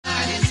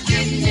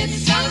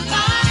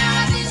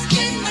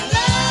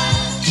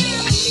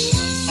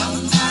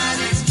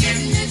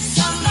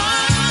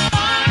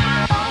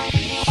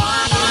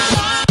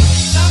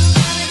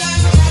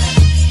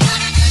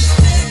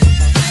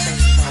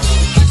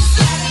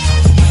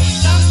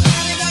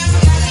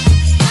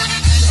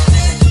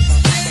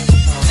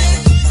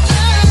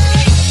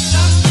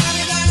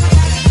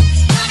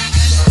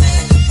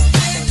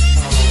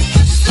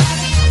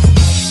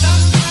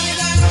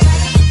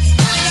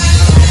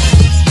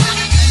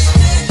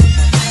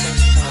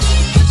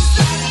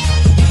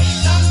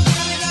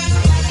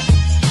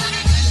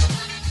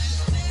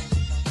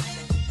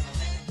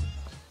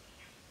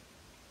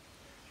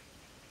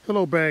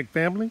Hello bag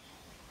family,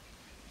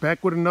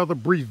 back with another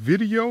brief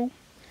video.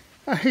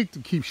 I hate to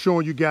keep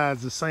showing you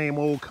guys the same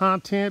old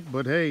content,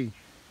 but hey,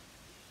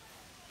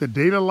 the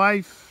data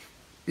life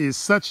is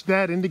such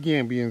that in the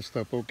Gambia and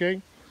stuff,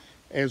 okay?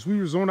 As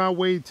we was on our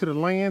way to the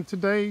land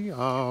today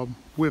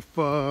with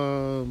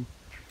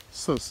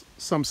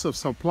some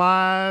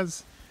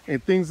supplies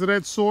and things of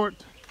that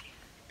sort,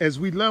 as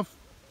we left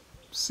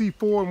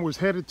C4 and was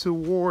headed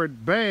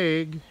toward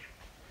Bag,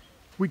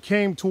 we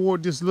came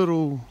toward this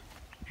little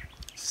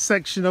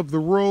section of the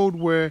road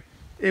where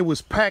it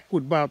was packed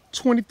with about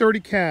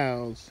 20-30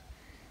 cows,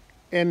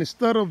 and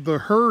instead of the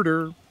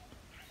herder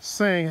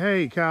saying,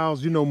 hey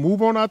cows,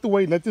 move on out the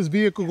way, let this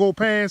vehicle go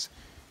past,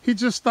 he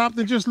just stopped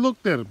and just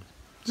looked at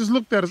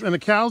us, and the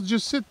cows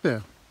just sit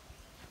there.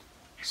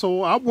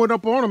 So I went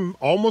up on him,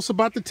 almost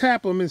about to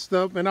tap him and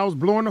stuff, and I was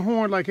blowing the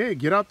horn like, hey,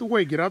 get out the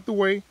way, get out the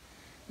way.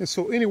 And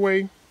so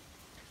anyway,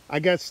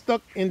 I got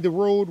stuck in the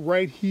road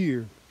right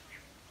here.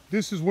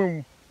 This is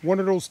when one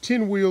of those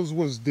 10 wheels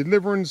was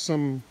delivering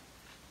some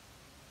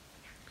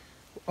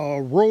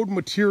road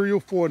material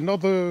for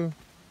another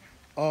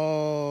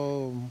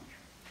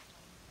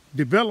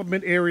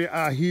development area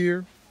out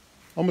here.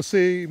 I'm gonna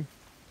say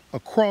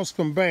across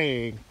from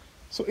Bag.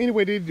 So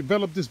anyway, they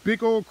developed this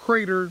big old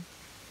crater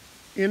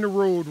in the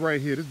road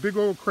right here, this big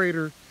old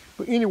crater.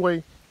 But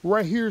anyway,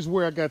 right here is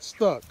where I got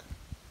stuck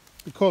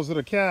because of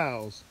the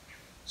cows.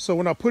 So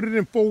when I put it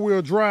in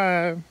 4-wheel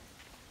drive,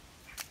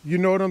 you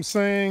know what I'm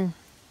saying,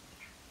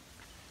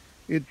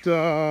 it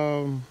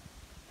dug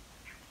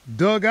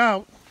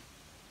out.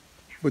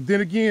 But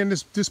then again,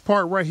 this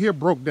part right here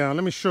broke down.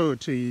 Let me show it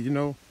to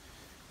you.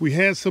 We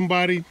had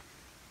somebody,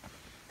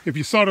 if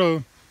you saw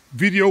the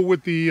video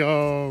with the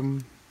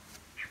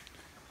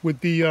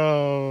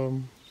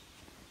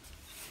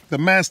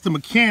master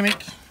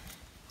mechanic,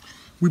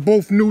 we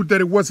both knew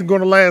that it wasn't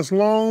going to last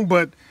long,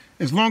 but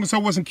as long as I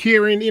wasn't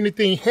carrying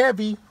anything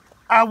heavy,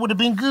 I would have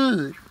been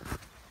good.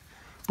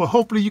 But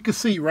hopefully you can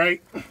see,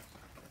 right?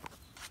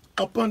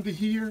 Up under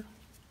here,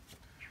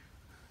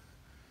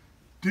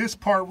 this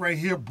part right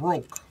here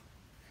broke.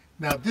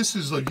 Now this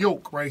is a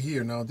yoke right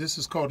here. Now this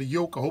is called a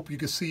yoke. I hope you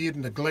can see it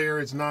in the glare.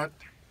 It's not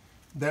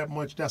that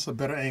much. That's a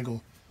better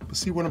angle. But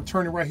see what I'm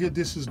turning right here?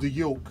 This is the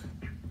yoke.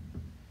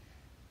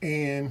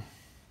 And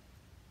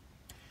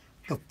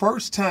the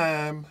first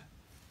time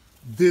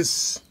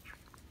this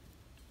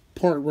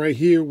part right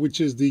here,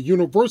 which is the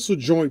universal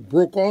joint,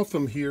 broke off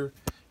from here,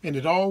 and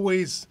it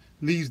always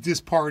leaves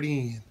this part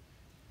in.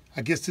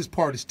 I guess this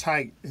part is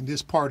tight and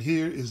this part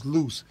here is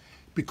loose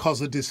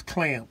because of this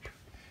clamp.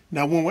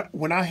 Now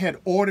when I had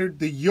ordered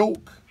the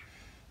yoke,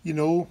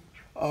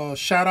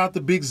 shout out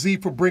to Big Z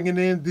for bringing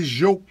in this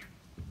yoke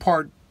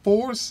part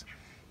for us.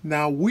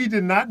 Now we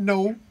did not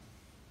know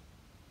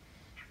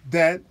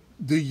that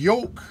the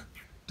yoke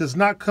does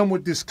not come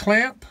with this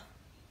clamp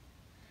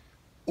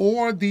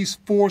or these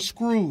 4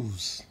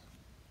 screws.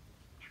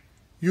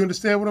 You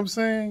understand what I'm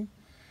saying?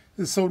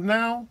 And so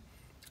now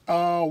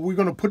we're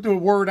going to put the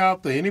word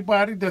out to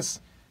anybody that's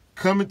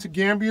coming to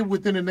Gambia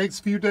within the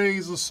next few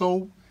days or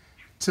so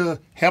to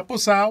help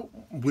us out.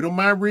 We don't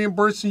mind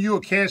reimbursing you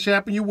or cash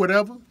apping you,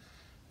 whatever.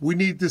 We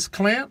need this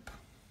clamp.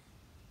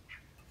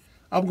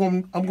 I'm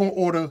going to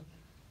order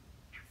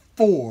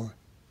 4,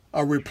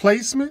 a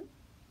replacement,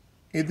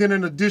 and then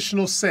an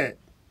additional set.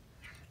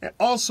 And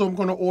also I'm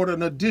going to order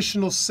an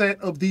additional set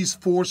of these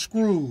 4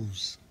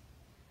 screws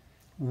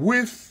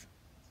with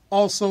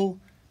also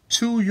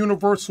 2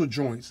 universal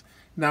joints.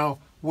 Now,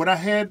 what I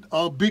had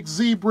Big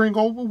Z bring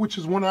over, which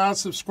is one of our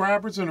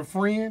subscribers and a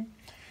friend,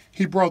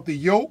 he brought the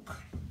yoke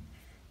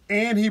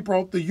and he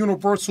brought the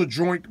universal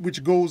joint,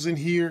 which goes in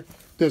here,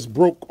 that's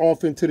broke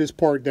off into this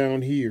part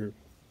down here.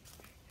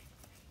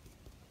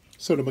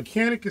 So the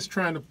mechanic is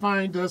trying to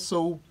find us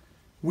so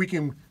we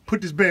can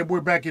put this bad boy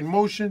back in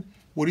motion.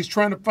 What he's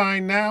trying to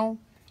find now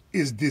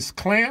is this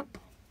clamp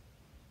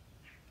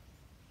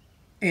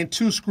and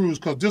 2 screws,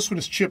 because this one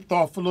is chipped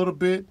off a little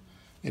bit.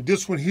 And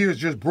this one here is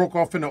just broke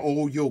off in the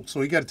old yoke.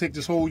 So you got to take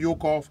this whole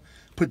yoke off,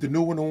 put the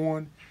new one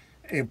on,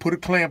 and put a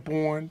clamp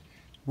on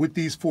with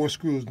these 4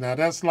 screws. Now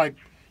that's like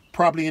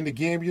probably in the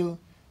Gambia,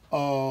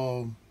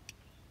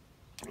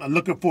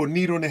 looking for a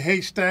needle in a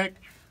haystack,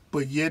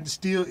 but yet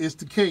still it's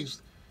the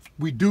case.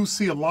 We do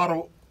see a lot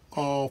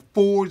of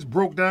Fords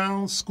broke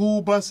down,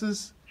 school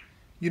buses.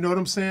 You know what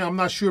I'm saying? I'm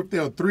not sure if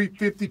they're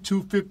 350,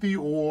 250,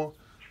 or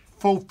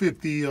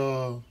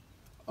 450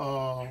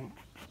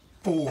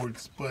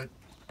 Fords, but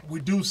we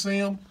do see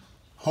them.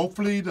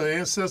 Hopefully the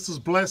ancestors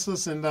bless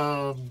us and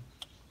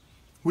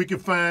we can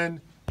find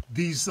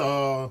these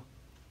 2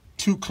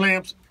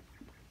 clamps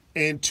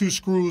and 2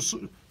 screws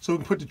so we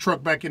can put the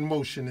truck back in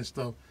motion and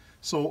stuff.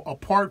 So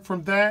apart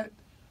from that,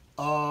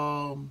 we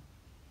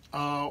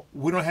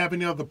don't have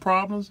any other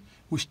problems.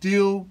 We're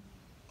still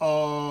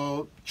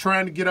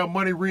trying to get our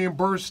money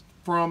reimbursed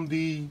from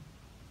the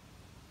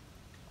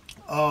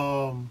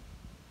Gambian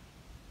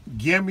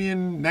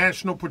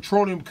National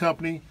Petroleum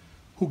Company,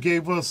 who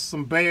gave us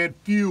some bad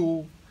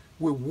fuel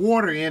with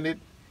water in it,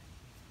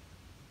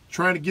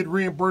 trying to get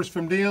reimbursed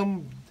from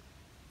them.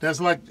 That's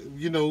like,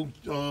 you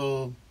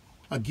know,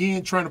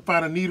 again, trying to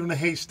find a needle in a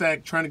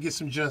haystack, trying to get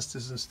some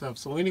justice and stuff.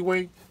 So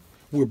anyway,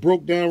 we're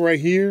broke down right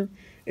here,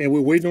 and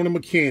we're waiting on the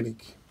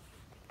mechanic.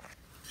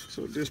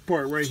 So this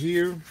part right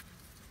here.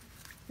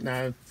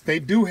 Now, they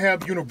do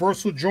have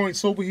universal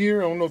joints over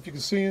here. I don't know if you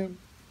can see them.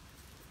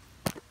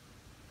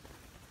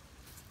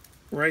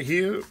 Right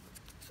here.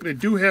 They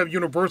do have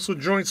universal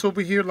joints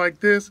over here like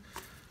this,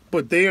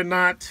 but they are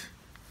not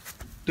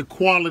the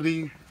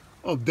quality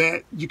of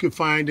that you can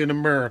find in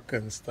America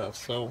and stuff.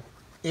 So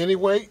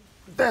anyway,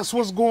 that's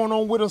what's going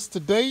on with us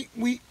today.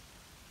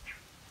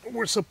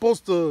 We're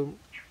supposed to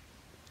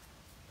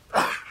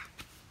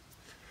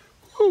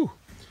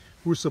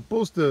we're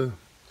supposed to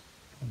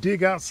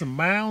dig out some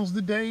mounds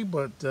today,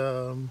 but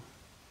you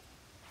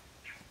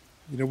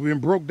know, we've been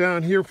broke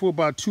down here for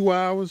about 2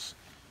 hours.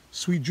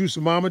 Sweet Juice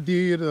Mama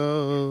did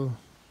a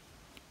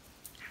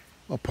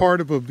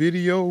part of a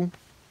video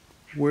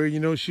where, you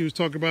know, she was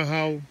talking about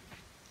how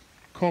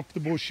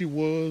comfortable she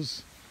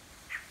was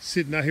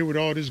sitting out here with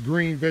all this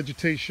green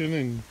vegetation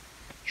and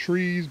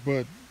trees,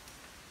 but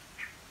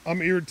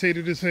I'm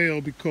irritated as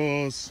hell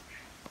because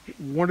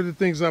one of the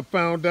things I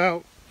found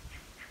out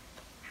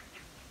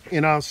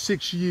in our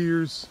 6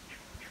 years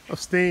of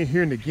staying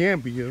here in the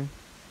Gambia,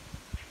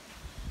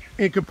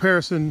 in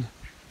comparison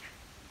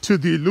to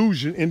the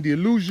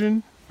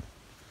illusion,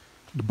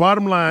 the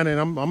bottom line, and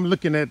I'm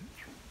looking at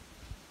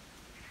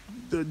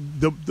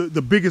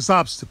the biggest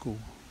obstacle.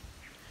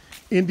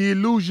 In the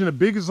illusion, the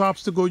biggest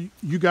obstacle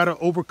you got to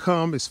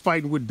overcome is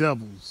fighting with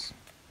devils.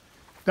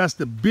 That's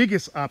the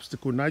biggest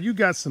obstacle. Now, you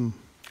got some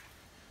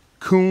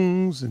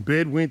coons and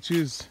bed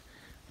wenches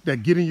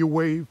that get in your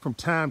way from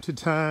time to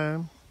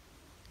time.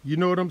 You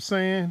know what I'm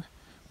saying?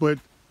 But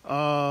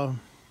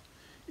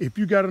if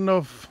you got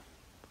enough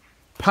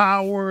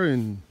power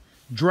and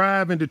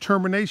drive and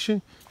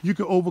determination, you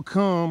can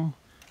overcome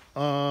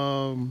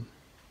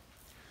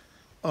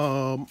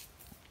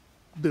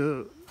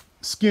the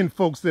skin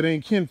folks that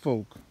ain't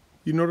kinfolk.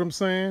 You know what I'm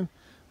saying?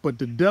 But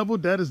the devil,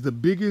 that is the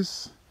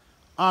biggest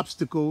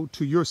obstacle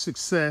to your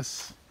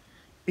success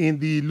in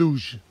the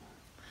illusion.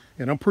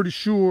 And I'm pretty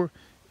sure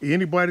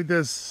anybody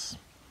that's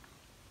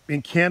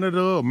in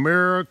Canada,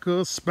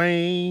 America,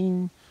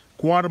 Spain,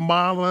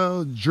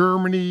 Guatemala,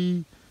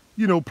 Germany,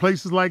 you know,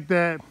 places like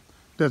that,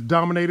 that's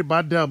dominated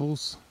by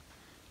devils,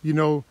 you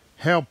know,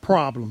 have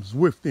problems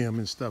with them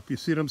and stuff. You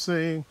see what I'm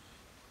saying?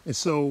 And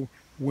so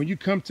when you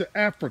come to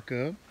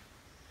Africa,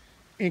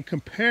 in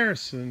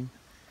comparison,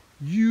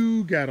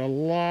 you got a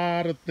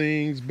lot of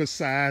things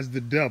besides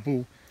the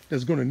devil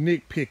that's going to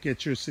nitpick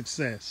at your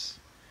success.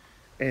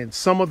 And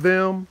some of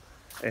them,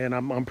 and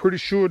I'm pretty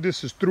sure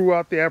this is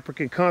throughout the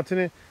African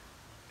continent,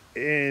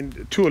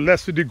 and to a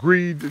lesser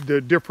degree, the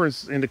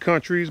difference in the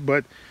countries,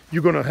 but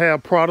you're going to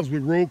have problems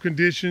with road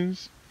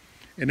conditions.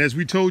 And as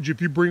we told you,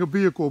 if you bring a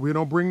vehicle over here,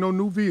 don't bring no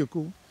new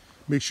vehicle.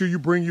 Make sure you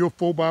bring your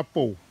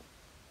 4x4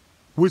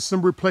 with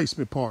some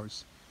replacement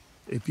parts.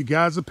 If you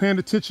guys are paying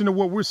attention to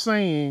what we're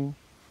saying,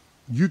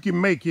 you can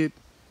make it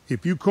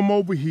if you come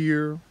over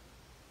here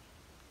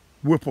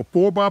with a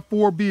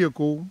 4x4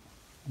 vehicle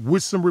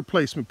with some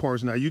replacement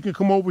parts. Now, you can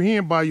come over here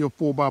and buy your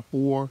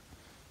 4x4.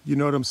 You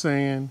know what I'm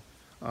saying?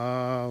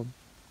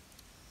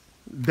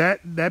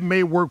 That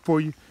may work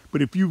for you.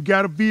 But if you've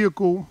got a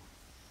vehicle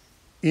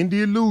in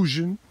the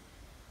illusion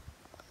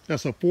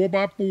that's a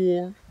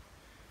 4x4,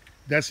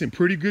 that's in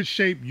pretty good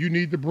shape, you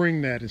need to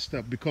bring that and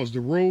stuff, because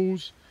the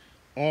roads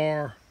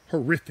are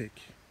horrific.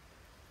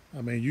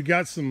 I mean, you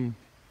got some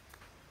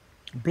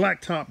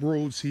blacktop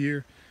roads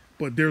here,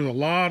 but there's a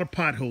lot of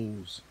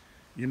potholes.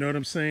 You know what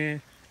I'm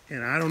saying?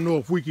 And I don't know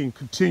if we can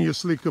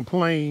continuously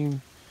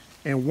complain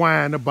and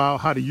whine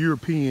about how the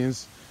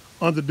Europeans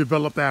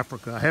underdeveloped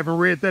Africa. I haven't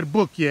read that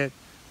book yet,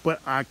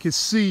 but I can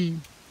see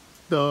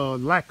the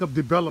lack of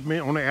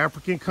development on the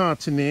African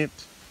continent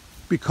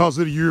because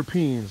of the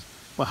Europeans.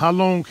 But how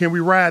long can we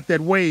ride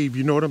that wave?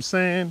 You know what I'm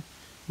saying?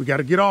 We got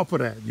to get off of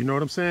that. You know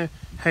what I'm saying?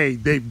 Hey,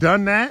 they've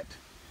done that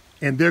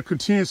and they're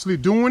continuously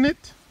doing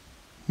it.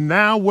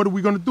 Now, what are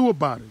we going to do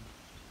about it?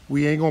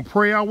 We ain't going to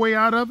pray our way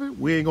out of it.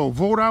 We ain't going to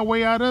vote our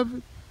way out of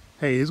it.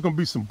 Hey, it's going to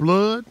be some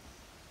blood.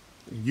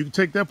 You can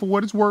take that for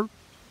what it's worth.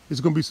 It's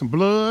going to be some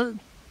blood,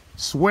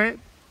 sweat,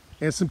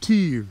 and some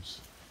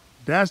tears.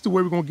 That's the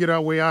way we're going to get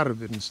our way out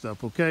of it and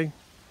stuff, okay?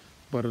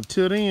 But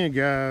until then,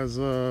 guys,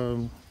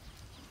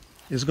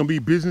 it's going to be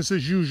business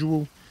as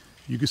usual.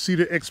 You can see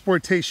the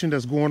exploitation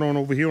that's going on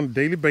over here on a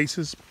daily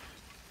basis.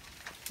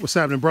 What's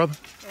happening, brother?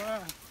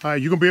 All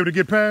right, you going to be able to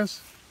get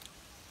past?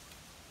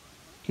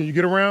 Can you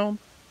get around?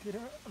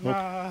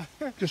 Okay.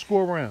 Just go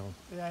around.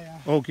 Yeah.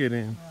 Okay,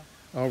 then.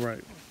 Yeah. All right.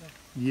 Okay.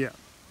 Yeah.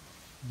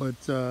 But,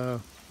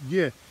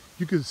 yeah,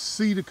 you can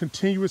see the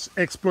continuous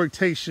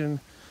exploitation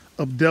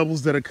of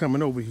devils that are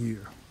coming over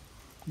here.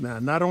 Now,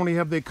 not only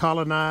have they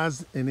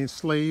colonized and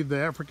enslaved the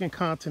African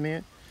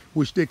continent,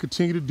 which they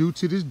continue to do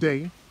to this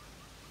day,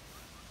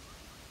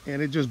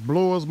 and it just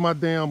blows my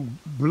damn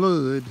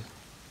blood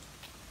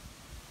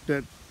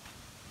that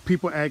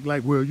people act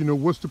like, well, you know,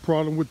 what's the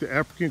problem with the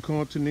African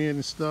continent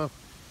and stuff?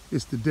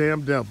 It's the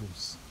damn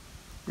devils.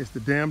 It's the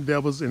damn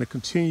devils and the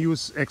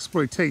continuous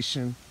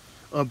exploitation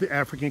of the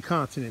African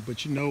continent.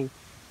 But you know,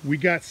 we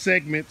got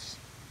segments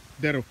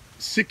that are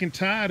sick and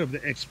tired of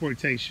the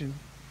exploitation.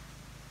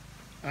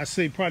 I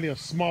say probably a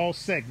small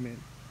segment,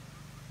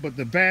 but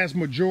the vast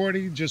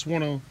majority just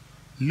want to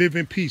live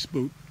in peace,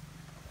 boot.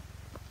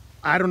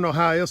 I don't know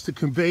how else to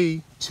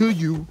convey to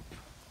you,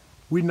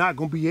 we're not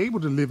going to be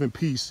able to live in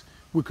peace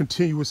with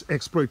continuous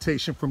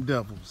exploitation from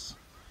devils.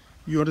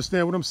 You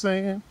understand what I'm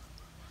saying?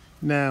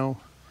 Now,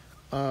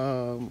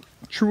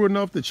 true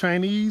enough, the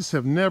Chinese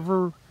have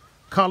never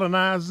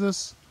colonized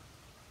us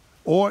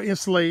or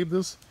enslaved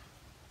us,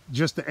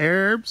 just the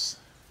Arabs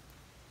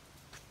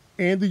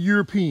and the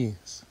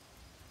Europeans.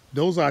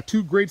 Those are our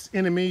two greatest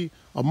enemies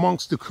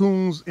amongst the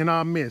coons in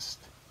our midst.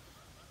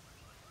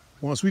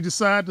 Once we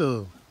decide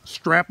to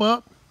strap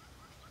up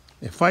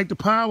and fight the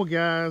power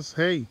guys,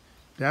 hey,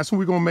 that's when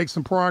we're going to make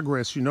some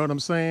progress. You know what I'm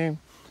saying?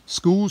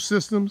 School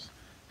systems,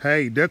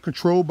 hey, they're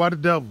controlled by the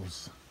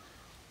devils.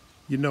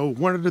 You know,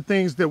 one of the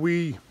things that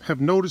we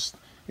have noticed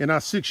in our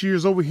 6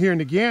 years over here in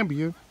the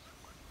Gambia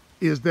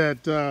is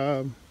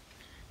that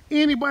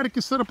anybody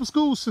can set up a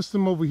school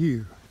system over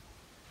here.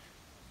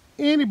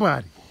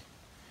 Anybody.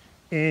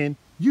 And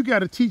you got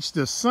to teach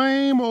the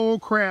same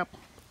old crap.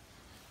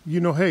 You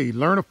know, hey,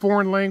 learn a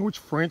foreign language,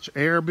 French,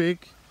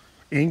 Arabic,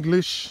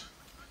 English,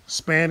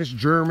 Spanish,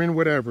 German,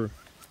 whatever.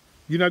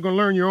 You're not going to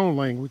learn your own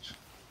language.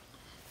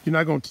 You're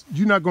not going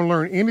to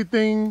learn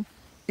anything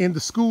in the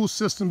school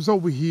systems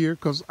over here,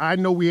 because I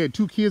know we had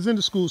 2 kids in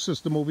the school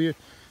system over here.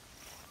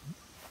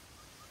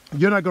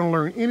 You're not going to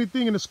learn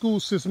anything in the school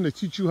system to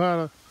teach you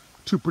how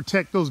to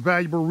protect those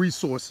valuable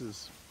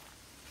resources.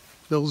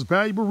 Those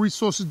valuable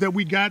resources that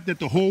we got, that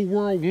the whole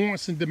world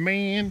wants and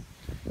demand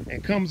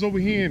and comes over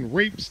here and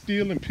rape,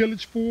 steal, and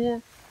pillage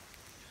for.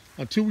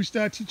 Until we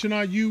start teaching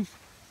our youth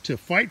to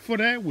fight for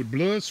that with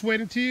blood, sweat,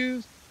 and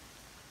tears,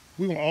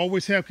 we're going to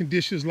always have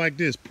conditions like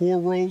this. Poor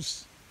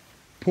roads,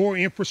 poor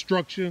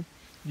infrastructure.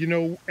 You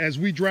know, as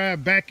we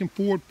drive back and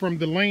forth from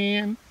the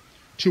land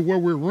to where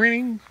we're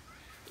renting,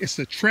 it's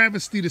a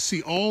travesty to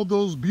see all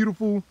those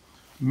beautiful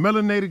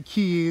melanated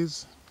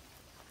kids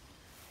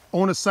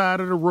on the side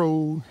of the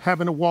road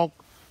having to walk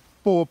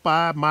 4 or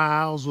 5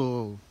 miles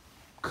or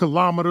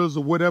kilometers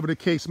or whatever the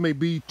case may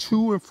be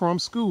to and from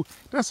school.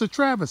 That's a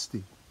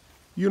travesty.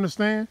 You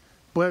understand?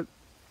 But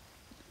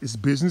it's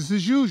business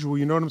as usual,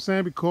 you know what I'm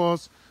saying?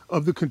 Because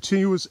of the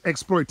continuous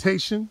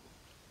exploitation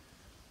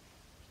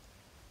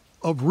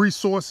of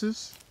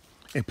resources,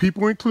 and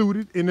people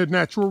included in the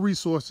natural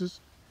resources,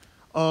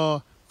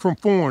 from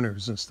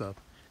foreigners and stuff.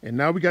 And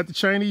now we got the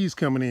Chinese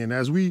coming in.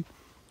 As we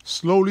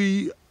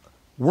slowly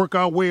work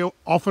our way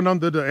off and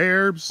under the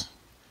Arabs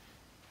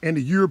and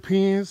the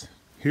Europeans,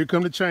 here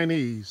come the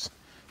Chinese.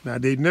 Now,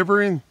 they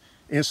never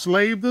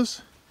enslaved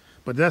us,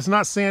 but that's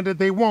not saying that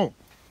they won't.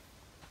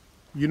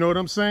 You know what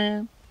I'm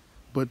saying?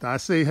 But I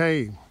say,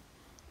 hey,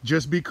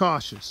 just be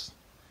cautious.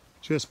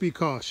 Just be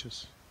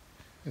cautious.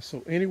 And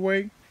so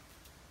anyway,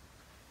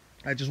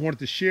 I just wanted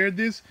to share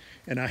this,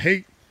 and I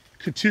hate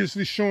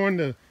continuously showing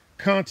the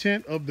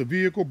content of the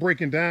vehicle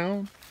breaking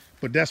down,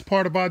 but that's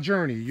part of our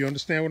journey. You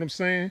understand what I'm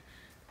saying?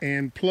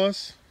 And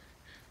plus,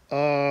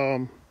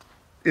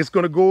 it's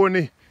gonna go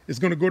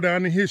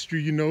down in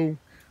history, you know,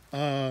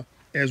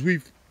 as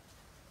we've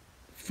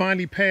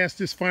finally passed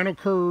this final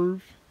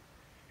curve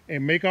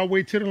and make our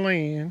way to the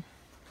land.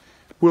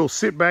 We'll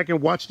sit back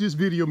and watch this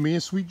video, me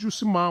and Sweet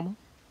Juicy Mama,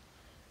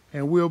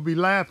 and we'll be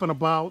laughing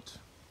about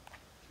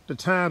the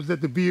times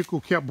that the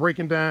vehicle kept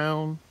breaking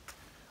down,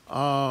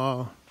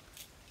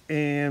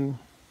 and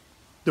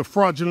the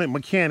fraudulent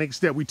mechanics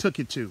that we took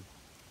it to.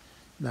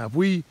 Now, if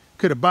we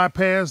could have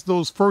bypassed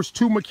those first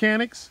 2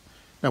 mechanics.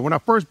 Now, when I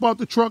first bought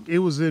the truck, it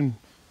was in,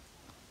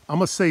 I'm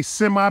gonna say,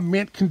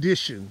 semi-mint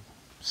condition.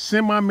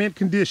 Semi-mint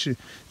condition.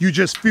 You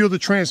just feel the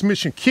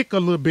transmission kick a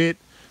little bit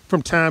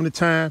from time to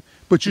time,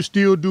 but you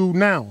still do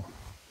now.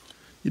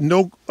 You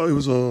know, it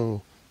was a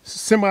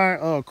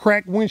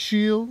semi-cracked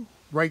windshield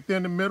right there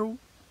in the middle,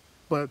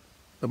 but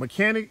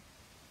the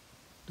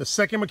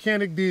second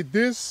mechanic did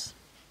this.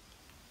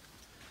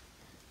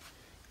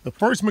 The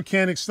first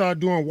mechanic started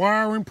doing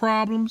wiring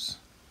problems,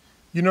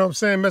 you know what I'm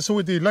saying, messing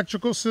with the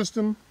electrical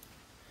system.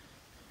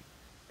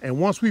 And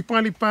once we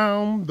finally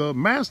found the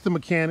master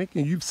mechanic,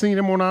 and you've seen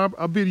him on our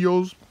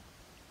videos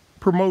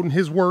promoting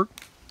his work,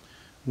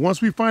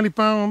 once we finally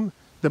found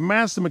the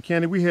master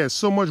mechanic, we had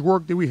so much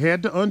work that we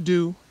had to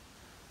undo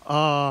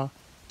to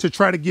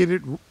try to get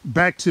it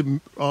back to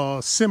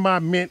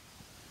semi-mint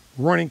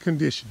running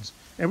conditions.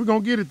 And we're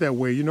going to get it that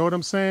way, you know what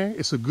I'm saying?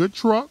 It's a good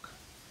truck,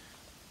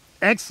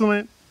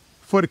 excellent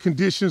for the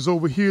conditions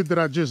over here that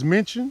I just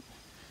mentioned.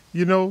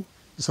 You know,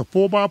 it's a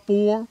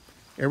 4x4,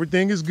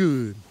 everything is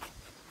good.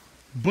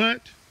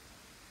 But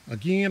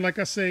again, like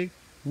I say,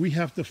 we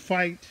have to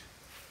fight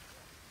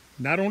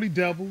not only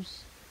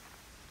devils,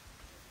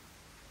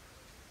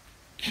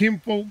 kin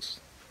folks,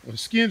 or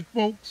skin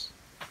folks,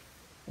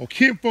 or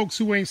kin folks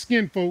who ain't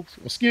skin folks,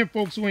 or skin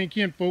folks who ain't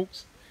kin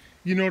folks.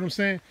 You know what I'm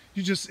saying?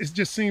 It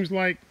just seems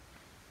like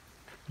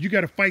you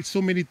got to fight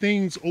so many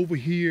things over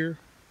here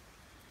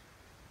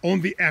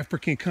on the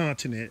African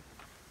continent.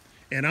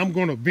 And I'm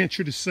going to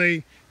venture to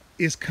say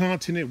it's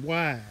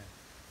continent-wide.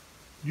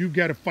 You've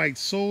got to fight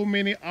so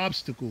many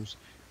obstacles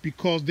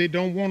because they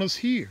don't want us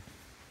here.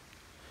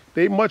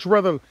 They much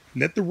rather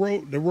let the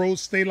road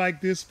stay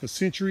like this for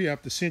century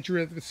after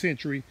century after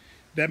century.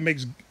 That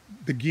makes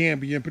the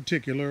Gambia in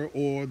particular,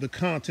 or the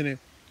continent,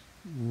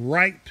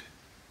 ripe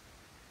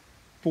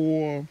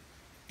for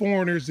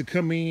foreigners to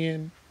come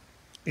in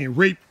and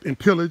rape and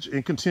pillage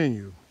and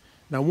continue.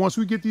 Now, once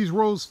we get these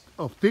roads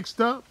fixed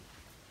up,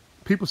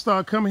 people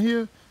start coming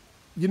here,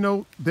 you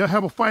know, they'll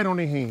have a fight on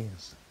their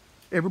hands.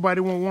 Everybody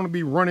won't want to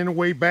be running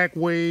away back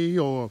way,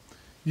 or,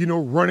 you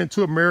know, running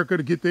to America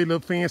to get their little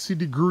fancy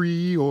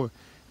degree, or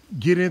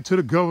get into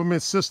the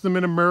government system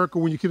in America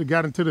when you could have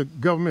got into the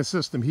government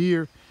system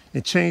here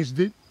and changed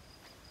it.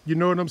 You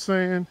know what I'm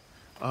saying?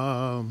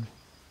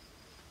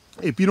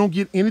 If you don't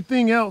get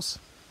anything else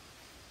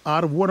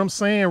out of what I'm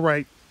saying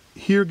right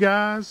here,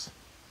 guys,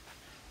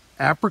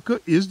 Africa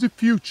is the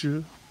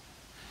future.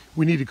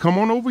 We need to come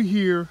on over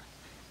here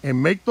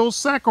and make those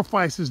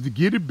sacrifices to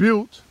get it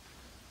built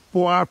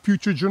for our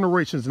future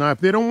generations. Now, if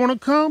they don't want to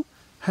come,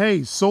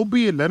 hey, so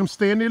be it. Let them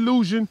stay in the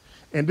illusion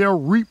and they'll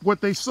reap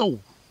what they sow.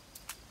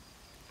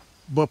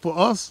 But for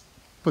us,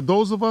 for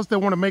those of us that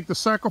want to make the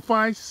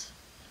sacrifice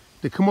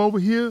to come over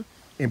here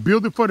and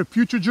build it for the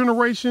future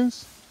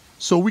generations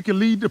so we can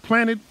lead the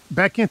planet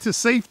back into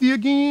safety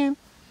again,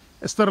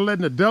 instead of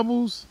letting the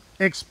devils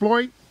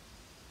exploit,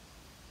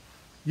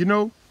 you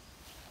know,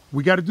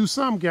 we got to do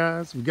something,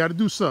 guys. We got to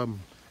do something.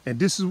 And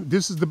this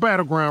is the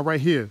battleground right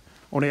here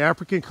on the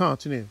African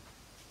continent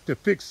to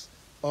fix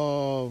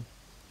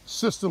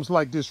systems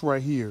like this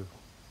right here.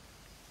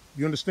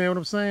 You understand what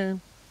I'm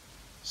saying?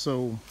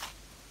 So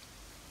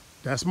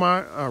that's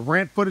my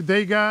rant for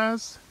today,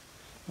 guys.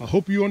 I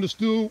hope you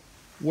understood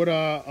what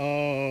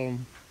I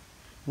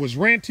was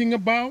ranting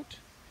about.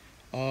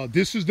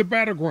 This is the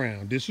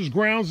battleground. This is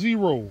ground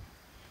zero.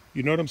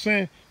 You know what I'm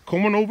saying?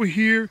 Come on over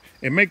here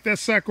and make that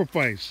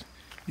sacrifice.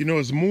 You know,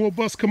 as more of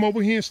us come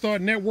over here and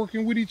start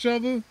networking with each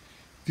other,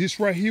 this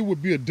right here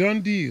would be a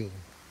done deal.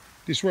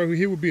 This right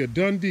here would be a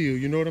done deal.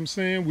 You know what I'm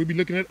saying? We'll be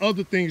looking at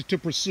other things to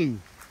pursue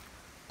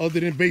other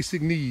than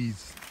basic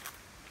needs.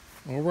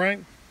 All right?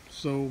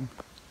 So,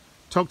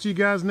 talk to you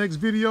guys next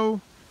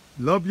video.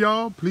 Love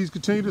y'all. Please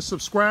continue to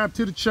subscribe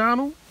to the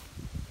channel.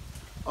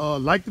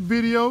 Like the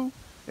video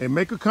and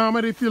make a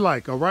comment if you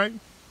like. All right?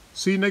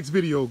 See you next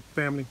video,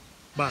 family.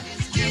 Bye.